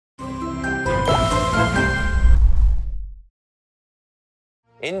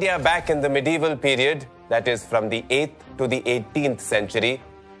India back in the medieval period, that is from the 8th to the 18th century,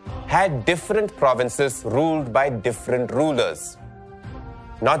 had different provinces ruled by different rulers.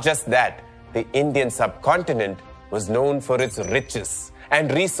 Not just that, the Indian subcontinent was known for its riches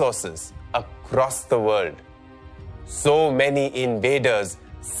and resources across the world. So many invaders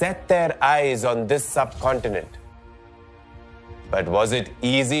set their eyes on this subcontinent. But was it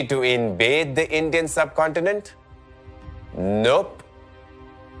easy to invade the Indian subcontinent? Nope.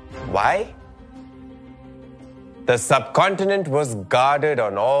 Why? The subcontinent was guarded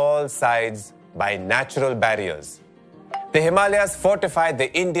on all sides by natural barriers. The Himalayas fortified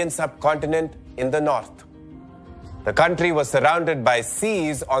the Indian subcontinent in the north. The country was surrounded by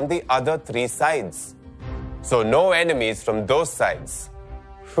seas on the other three sides. So no enemies from those sides.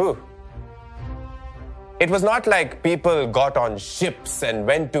 Phew. It was not like people got on ships and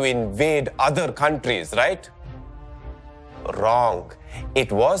went to invade other countries, right? Wrong.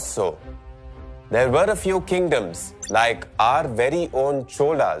 It was so. There were a few kingdoms, like our very own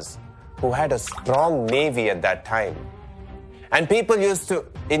Cholas, who had a strong navy at that time. And people used to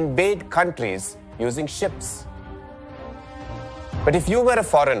invade countries using ships. But if you were a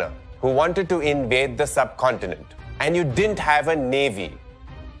foreigner who wanted to invade the subcontinent and you didn't have a navy,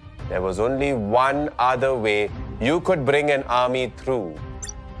 there was only one other way you could bring an army through.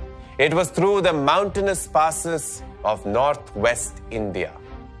 It was through the mountainous passes of northwest India.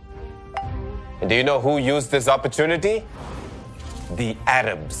 And do you know who used this opportunity? The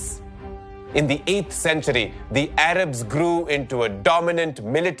Arabs. In the 8th century, the Arabs grew into a dominant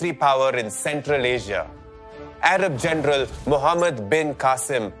military power in Central Asia. Arab general Muhammad bin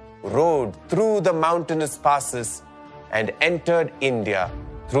Qasim rode through the mountainous passes and entered India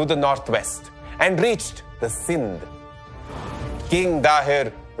through the northwest and reached the Sindh. King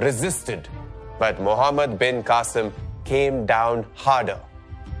Dahir resisted, but Muhammad bin Qasim came down harder.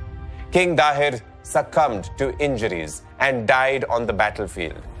 King Dahir succumbed to injuries and died on the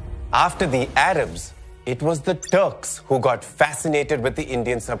battlefield. After the Arabs, it was the Turks who got fascinated with the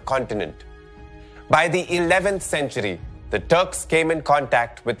Indian subcontinent. By the 11th century, the Turks came in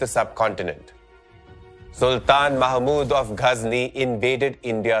contact with the subcontinent. Sultan Mahmud of Ghazni invaded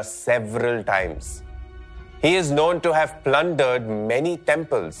India several times. He is known to have plundered many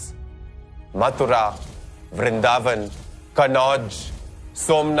temples: Mathura, Vrindavan, Kanauj,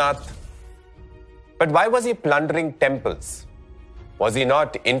 Somnath. But why was he plundering temples? Was he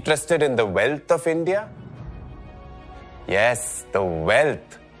not interested in the wealth of India? Yes, the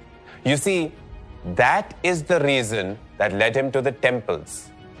wealth. You see, that is the reason that led him to the temples.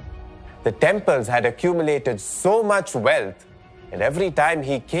 The temples had accumulated so much wealth, and every time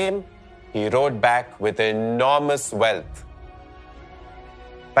he came, he rode back with enormous wealth.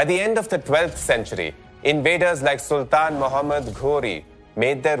 By the end of the 12th century, invaders like Sultan Muhammad Ghori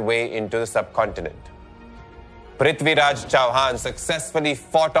made their way into the subcontinent. Prithviraj Chauhan successfully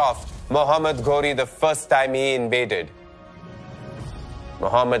fought off Muhammad Ghori the first time he invaded.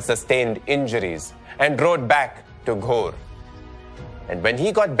 Muhammad sustained injuries and rode back to Ghor. And when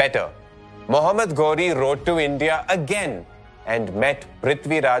he got better, Muhammad Ghori rode to India again and met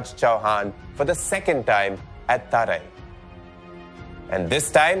Prithviraj Chauhan for the second time at Tarai. And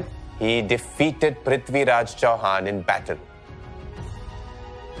this time, he defeated Prithviraj Chauhan in battle.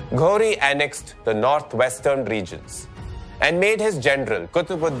 Ghori annexed the northwestern regions and made his general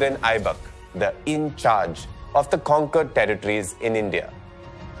Qutbuddin Aibak the in charge of the conquered territories in India.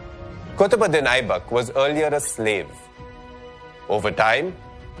 Qutbuddin Aibak was earlier a slave. Over time,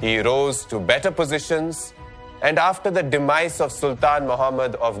 he rose to better positions, and after the demise of Sultan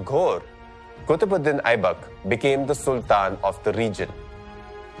Muhammad of Ghor, Qutbuddin Aibak became the Sultan of the region.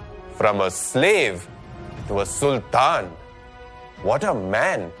 From a slave to a sultan. What a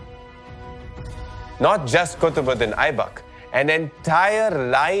man! Not just Qutbuddin Aibak, an entire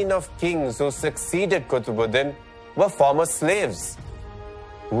line of kings who succeeded Qutbuddin were former slaves.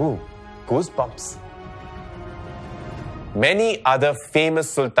 Ooh, goosebumps. Many other famous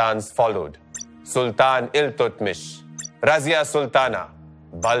sultans followed. Sultan Iltutmish, Razia Sultana,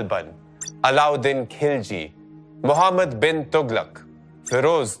 Balban, Alauddin Khilji, Muhammad bin Tughlaq,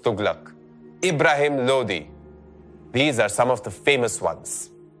 Firoz Tughlaq, Ibrahim Lodi. These are some of the famous ones.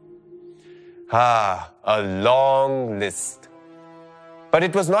 A long list. But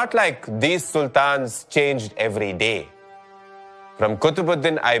it was not like these sultans changed every day. From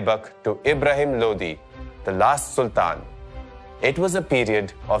Qutbuddin Aibak to Ibrahim Lodi, the last sultan, it was a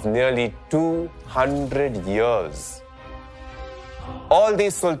period of nearly 200 years. All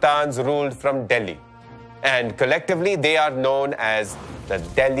these sultans ruled from Delhi, and collectively they are known as the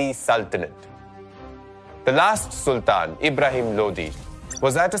Delhi Sultanate. The last sultan, Ibrahim Lodi,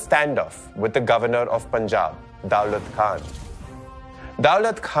 was at a standoff with the governor of Punjab, Daulat Khan.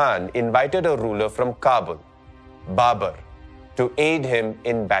 Daulat Khan invited a ruler from Kabul, Babur, to aid him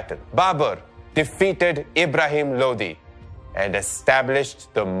in battle. Babur defeated Ibrahim Lodi and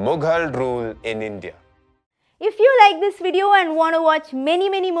established the Mughal rule in India. If you like this video and want to watch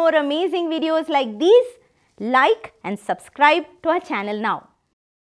many more amazing videos like these, like and subscribe to our channel now.